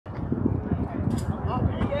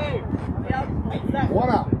One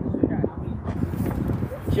out.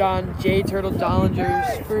 John J. Turtle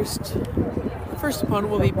Dollinger's first opponent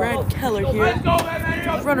will be Brad Keller here.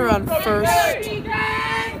 Runner on first.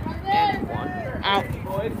 And 1 out.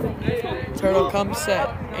 Turtle comes set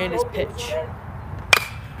and his pitch.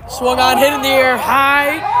 Swung on, hit in the air,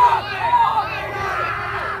 high.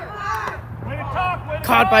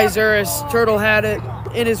 Caught by Zuris. Turtle had it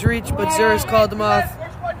in his reach, but Zuris called him off.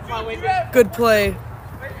 Good play.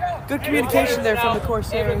 Good communication there from the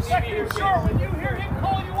Corsairs.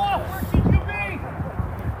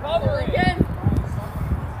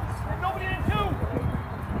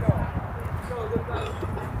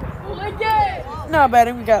 Now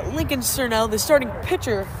batting, we got Lincoln Cernell, the starting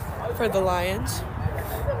pitcher for the Lions.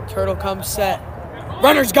 Turtle comes set.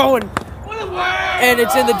 Runner's going. And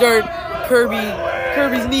it's in the dirt.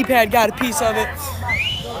 Kirby's knee pad got a piece of it.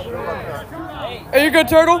 Are you good,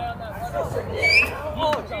 Turtle?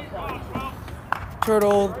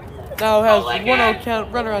 Turtle now has 1-0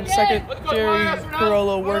 count. Runner on second. Jerry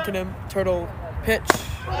Carollo working him. Turtle pitch.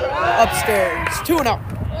 Upstairs. 2-0.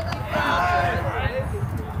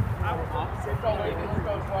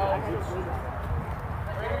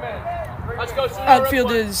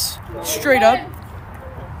 Outfield is straight up.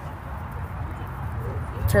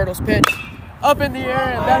 Turtle's pitch. Up in the air,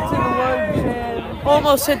 and that's in the woods, and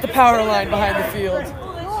almost hit the power line behind the field.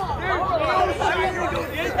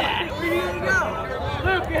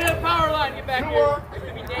 Luke, you hit the power line, get back here.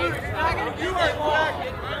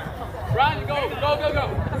 Ryan, go.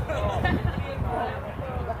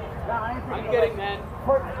 I'm kidding, man.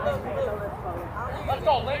 Let's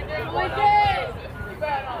go, Lincoln.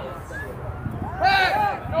 Hey,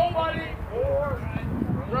 nobody.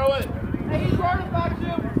 Throw it. Hey, he's worried about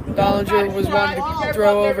you. Dollinger was wanting to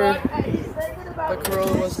throw over, but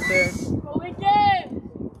Corolla wasn't there.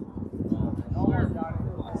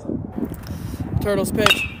 Turtle's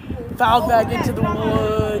pitch. Fouled back into the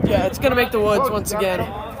wood. Yeah, it's going to make the woods once again.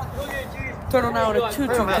 Turtle now in a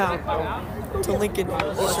 2-2 count to Lincoln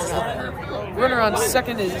Cernell. Runner on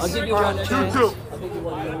second is John Chase.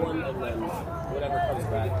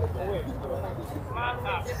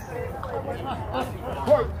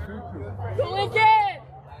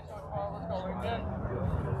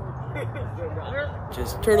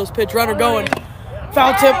 Just Turtle's pitch, runner going.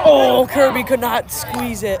 Foul tip. Oh, Kirby could not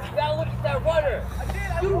squeeze it.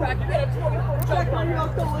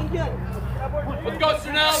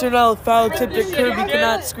 Cernell foul tipped it. Kirby could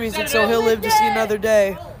not squeeze it, so he'll live to see another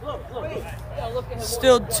day.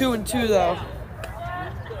 Still 2-2 though.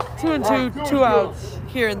 2-2, 2 outs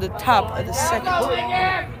here in the top of the second.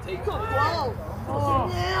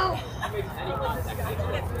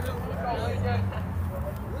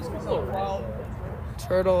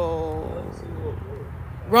 Turtle.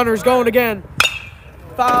 Runner's going again.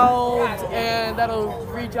 Fouled, and that'll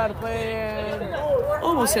reach out of play and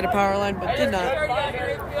almost hit a power line, but did not.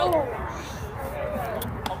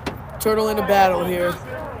 Turtle in a battle here.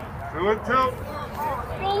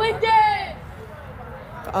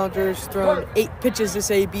 Dollinger's thrown 8 pitches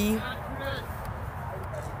this AB.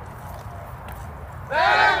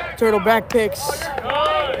 Turtle back picks.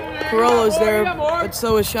 Carollo's there, but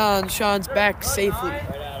so is Sean. Sean's back safely.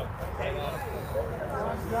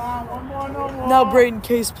 Now Braden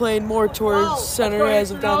Case playing more towards center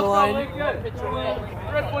as of down the line.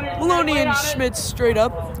 Maloney and Schmitz straight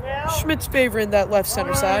up. Schmitz favoring that left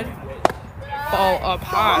center side. Ball up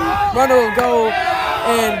high. Runner will go,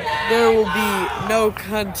 and there will be no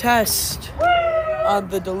contest on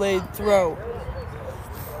the delayed throw.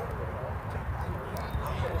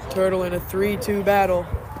 Turtle in a 3-2 battle.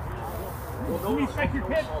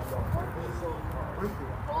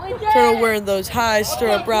 Turtle wearing those high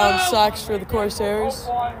stirrup brown socks for the Corsairs.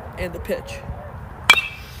 And the pitch.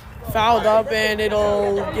 Fouled up, and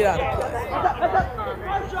it'll get out of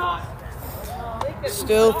play.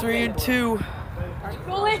 Still 3-2.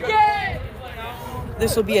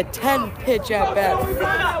 This will be a 10-pitch at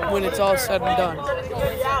bat when it's all said and done.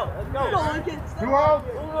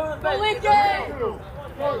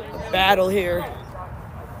 Battle here.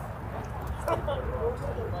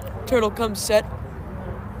 Turtle comes set.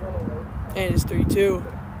 And it's 3-2.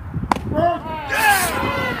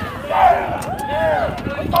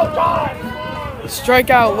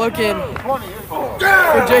 Strikeout looking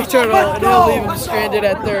for Jake Turtle, and he'll leave him stranded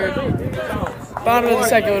at third. Bottom of the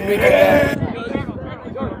second when we come back.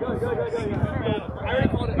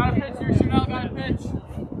 Got a pitch here, Chanel, got a pitch.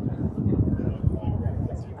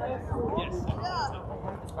 Yes.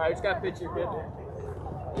 All right, just got a pitch here, kid.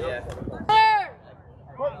 Yeah.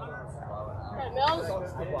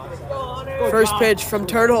 First pitch from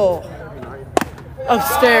Turtle.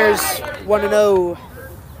 Upstairs. 1-0.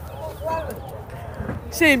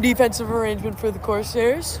 Same defensive arrangement for the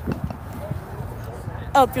Corsairs.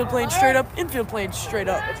 Outfield playing straight up, infield playing straight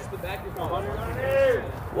up.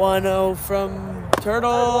 1-0 from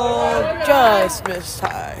Turtle, just missed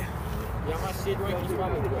high. Let's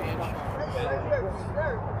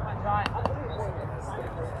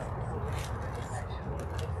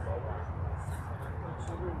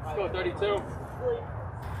go, 32.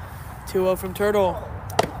 2-0 from Turtle.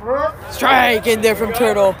 Strike in there from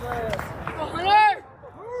Turtle.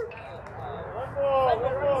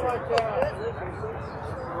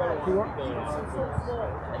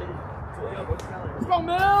 Let's go,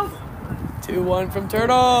 Mills. 2-1 from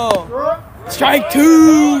Turtle. Strike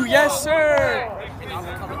 2, yes sir.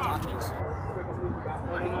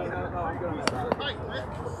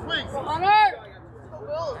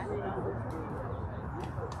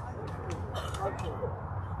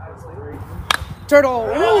 Turtle,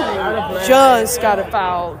 ooh, just got a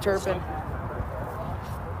foul, chirping.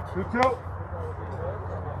 2-2.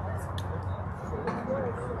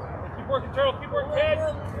 Keep working, Turtle. Keep working, kid.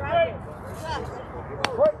 Right.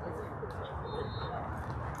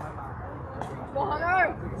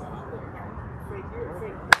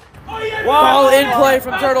 Ball in play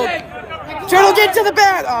from Turtle. Turtle get to the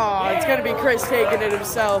bat. Oh, it's going to be Chris taking it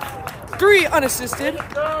himself. 3 unassisted,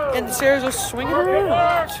 and the Stairs are swinging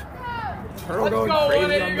around. Turtle going crazy.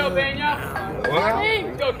 There you go, Banya.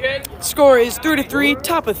 Let's go, kid. Score is 3-3,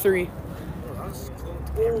 top of 3.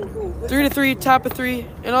 3-3, top of 3,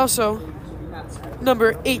 and also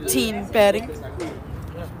number 18 batting.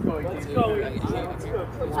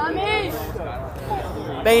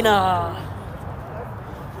 Bana.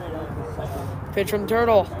 Pitch from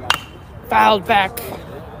Turtle. Fouled back.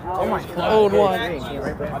 Oh my God.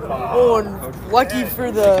 0-1. Oh, and lucky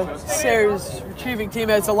for the Stairs retrieving team.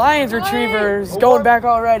 It's a Lions retriever. Is going back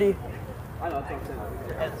already.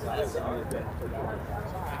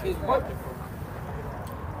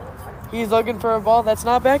 He's looking for a ball that's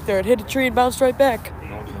not back there. It hit a tree and bounced right back.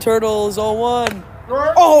 Turtles 0-1.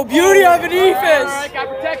 Oh, beauty of an Ephus! Alright,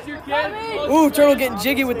 gotta protect your kid. Ooh, Turtle getting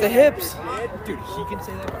jiggy with the hips. Dude, he can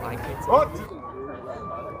say that, but I can't say that.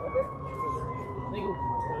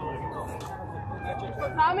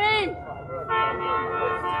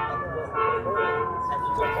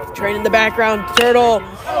 Train in the background, Turtle.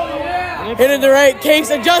 Hitting the right, Case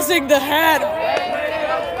adjusting the hat.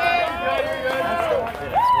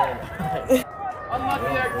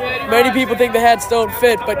 Many people think the hats don't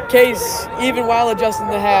fit, but Case, even while adjusting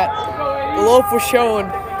the hat, the loaf was showing,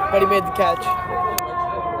 but he made the catch.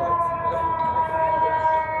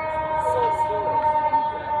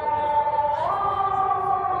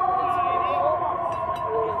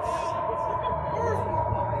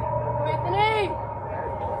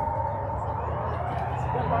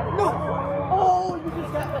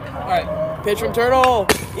 Pitch from Turtle.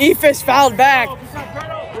 Ephus fouled back. Go,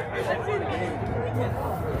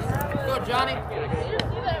 Johnny.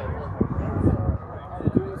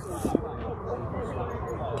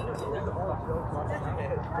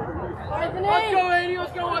 Let's go, 80.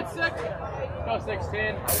 Let's go, 1-6. Go,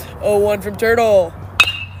 16. 0-1 from Turtle.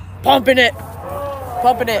 Pumping it.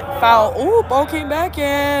 Pumping it. Foul. Ooh, ball came back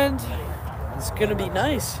and it's going to be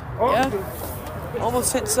nice. Yeah.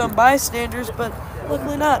 Almost hit some bystanders, but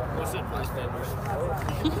luckily not.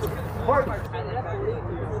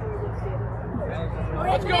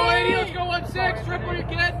 Let's go, 80. Let's go, 1-6. Triple your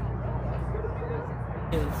kid.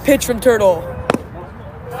 Pitch from Turtle.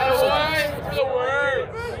 For the word.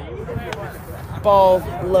 Ball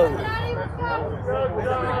low.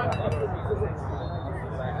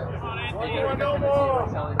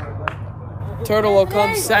 Turtle will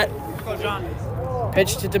come set.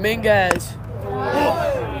 Pitch to Dominguez.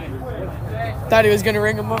 Thought he was going to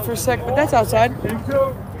ring him up for a sec, but that's outside.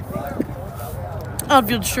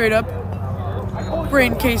 Outfield straight up.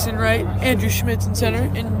 Brain Case in right, Andrew Schmitz in center,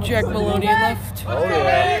 and Jack Maloney in left.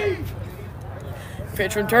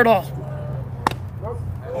 Pitch from Turtle.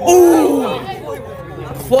 Ooh!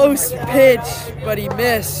 Close pitch, but he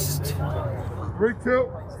missed. 3-2.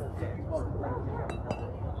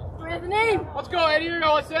 Let's go, 80. You're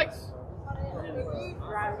going, 1-6.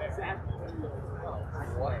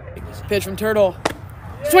 Pitch from Turtle.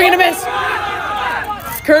 Swing and a miss!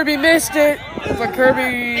 Kirby missed it, but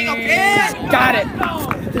Kirby got it.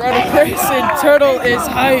 Throw to Grayson. Turtle is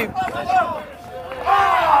hype.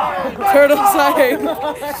 Turtle's hype.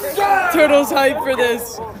 Turtle's hype for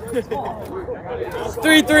this.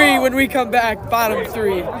 3-3 when we come back, bottom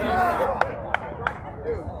 3.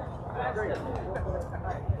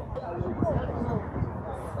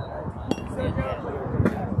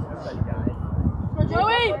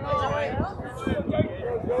 Joey!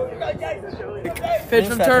 Pitch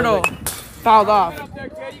from Turtle. Fouled off. Up there,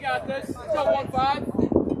 kid. You got this. Go 1-5.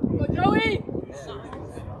 Go, Joey.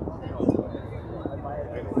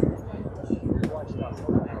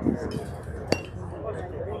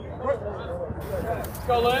 Let's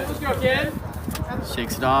go, Lynn. Let's go, kid.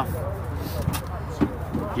 Shakes it off.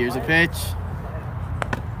 Here's a pitch.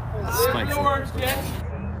 Spikes No it. worms, kid.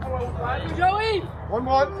 Joey.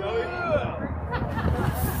 1-1.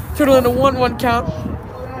 Turtle in a 1-1 count.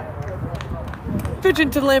 Pitch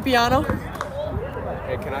into Lampiano.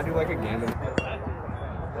 Hey, can I do like a game? Let's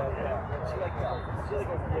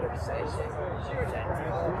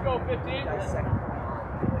go, 15.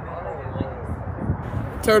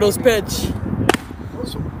 Turtle's pitch.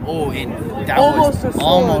 Oh, and that Almost a was sword.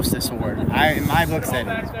 almost a sword. In my book said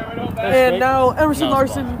it. And now Emerson No,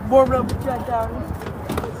 it's Larson warming up with Jack Downey.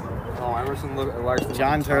 Oh, Emerson Larson.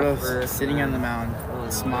 John Turtle sitting on the mound,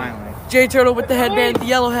 smiling. Jay Turtle with the headband, the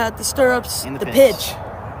yellow hat, the stirrups, And the the pitch.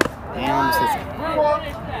 And almost hits it.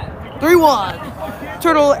 3-1.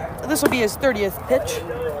 Turtle, this will be his 30th pitch.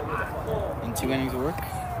 In 2 innings of work.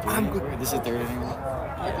 This is 3rd inning.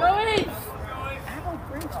 Joey.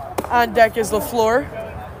 On deck is LaFleur.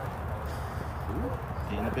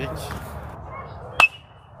 And the pitch.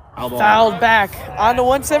 Elbow. Fouled back on to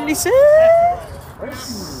 176.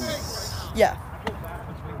 Yeah.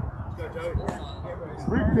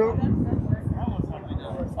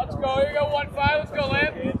 Let's go. Here you go, 1-5. Let's go,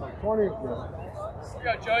 Lamp. 20. Here you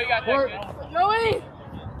go, Joey. You got that, kid. Joey.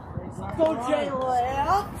 Go Jay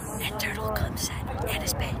Lamp. And Turtle comes in at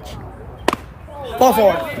his pitch. Ball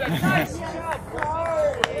forward.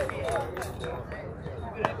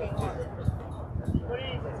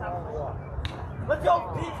 Let's go,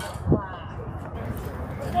 Pete.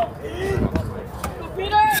 Go,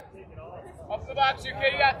 Peter. Up the box, you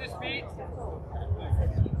kid. You got this, Pete.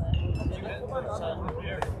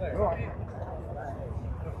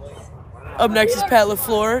 Up next is Pat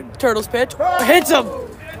LaFleur. Turtle's pitch. Hits him.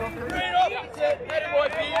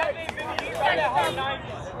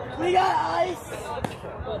 We got ice.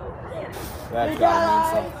 That's gotta mean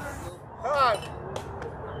something.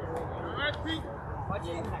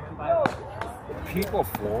 Pete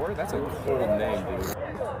LaFleur? That's a cool name, dude.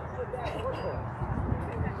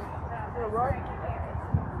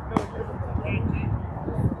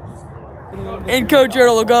 And Coach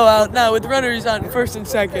Turtle will go out now with runners on first and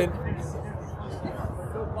second.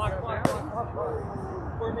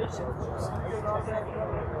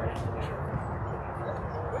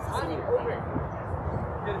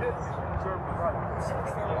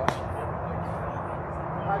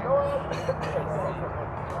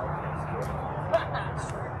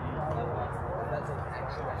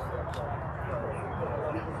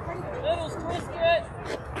 Littles, twist it.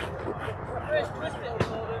 Chris, twist it.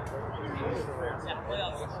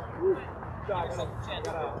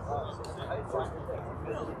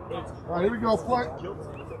 All right, here we go. Play.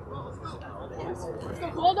 Let's go,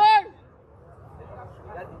 Golder.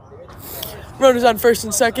 Runners on first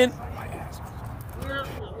and second.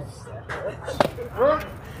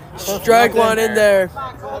 Strike one in there.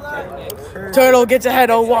 Turtle gets ahead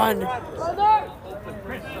 0-1.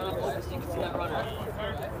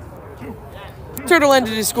 Turtle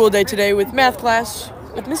ended his school day today with math class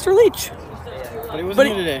with Mr. Leach. But he wasn't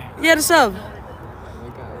here today. He had a sub.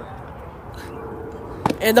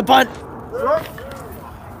 And the bunt.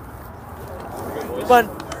 Bunt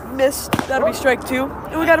missed. That'll be strike 2.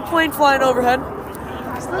 And we got a plane flying overhead.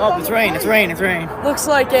 Oh, it's rain, it's rain, it's rain. Looks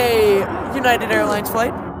like a United Airlines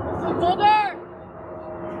flight. Golder.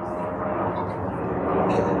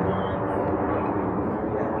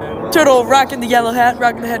 Turtle rocking the yellow hat,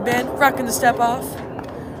 rocking the headband, rocking the step off.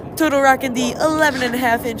 Turtle rocking the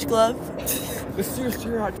 11.5-inch glove.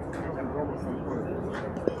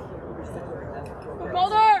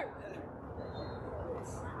 Golder.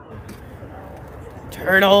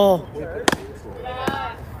 Turtle.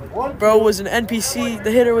 Bro was an NPC.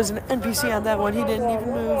 The hitter was an NPC on that one. He didn't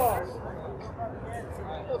even move.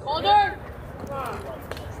 Golder.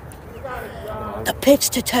 The pitch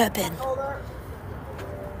to Turpin.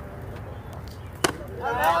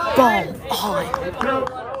 Ball high.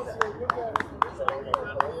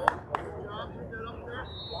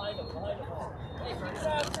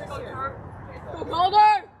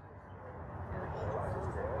 Golder.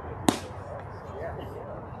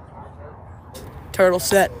 Turtle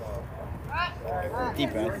set.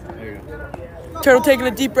 Deep breath. There you go. Turtle taking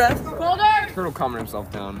a deep breath. Golder. Turtle calming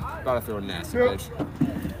himself down. About to throw a nasty pitch.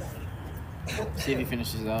 See if he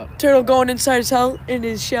finishes up. Turtle going inside his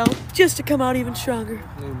shell just to come out even stronger.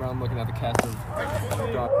 I'm looking at the cast of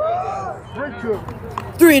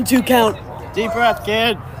 3-2 count. Deep breath,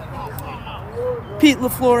 kid. Pete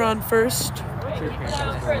LaFleur on first.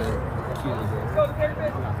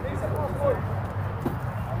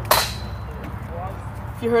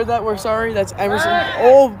 If you heard that, we're sorry. That's Emerson.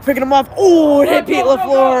 Oh, picking him off. Oh, it hit Pete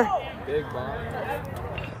LaFleur. Big bomb.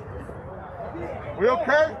 We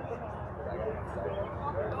okay?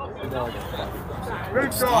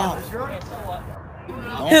 Good job.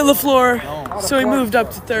 Hit LaFleur, so he moved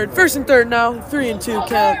up to third. First and third now, 3-2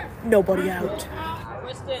 count. Nobody out.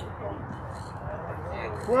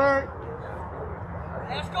 Work.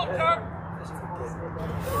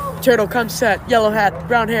 Turtle comes set, yellow hat,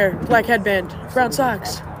 brown hair, black headband, brown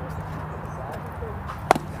socks.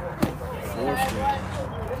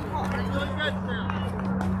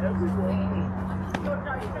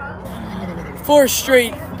 Four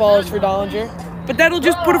straight balls for Dollinger, but that'll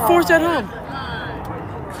just put a fourth at home.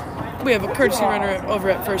 We have a courtesy runner over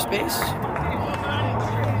at first base.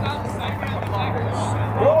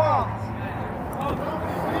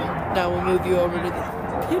 Now we'll move you over to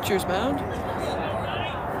the pitcher's mound.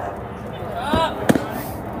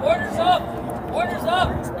 Orders up! Orders up!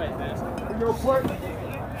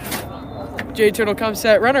 J Turtle comes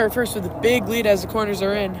set, runner at first with a big lead as the corners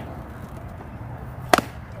are in.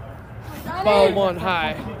 Ball one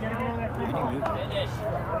high.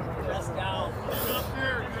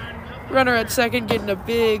 Runner at second getting a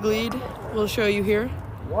big lead. We'll show you here.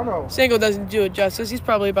 Sango doesn't do it justice. He's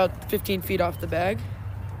probably about 15 feet off the bag.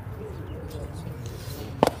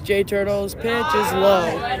 J Turtle's pitch is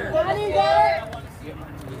low.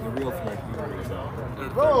 The real threat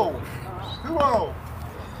Go. 2-0.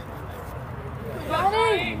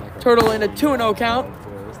 Turtle in a 2-0 count.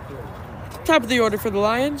 Top of the order for the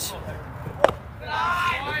Lions.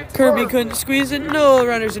 Kirby couldn't squeeze it. No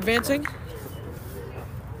runners advancing.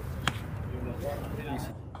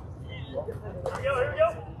 Here we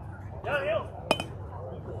go. Downhill.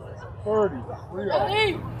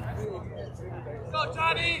 30. Go,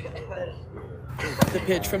 Johnny! The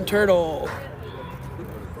pitch from Turtle.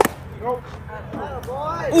 Nope.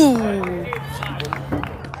 Ooh.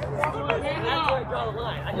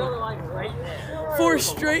 Four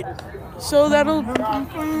straight. So that'll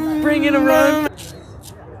bring in a run.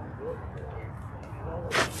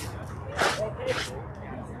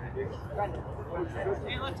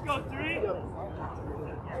 Hey, let's go, 3.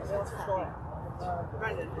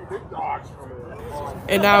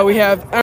 And now we have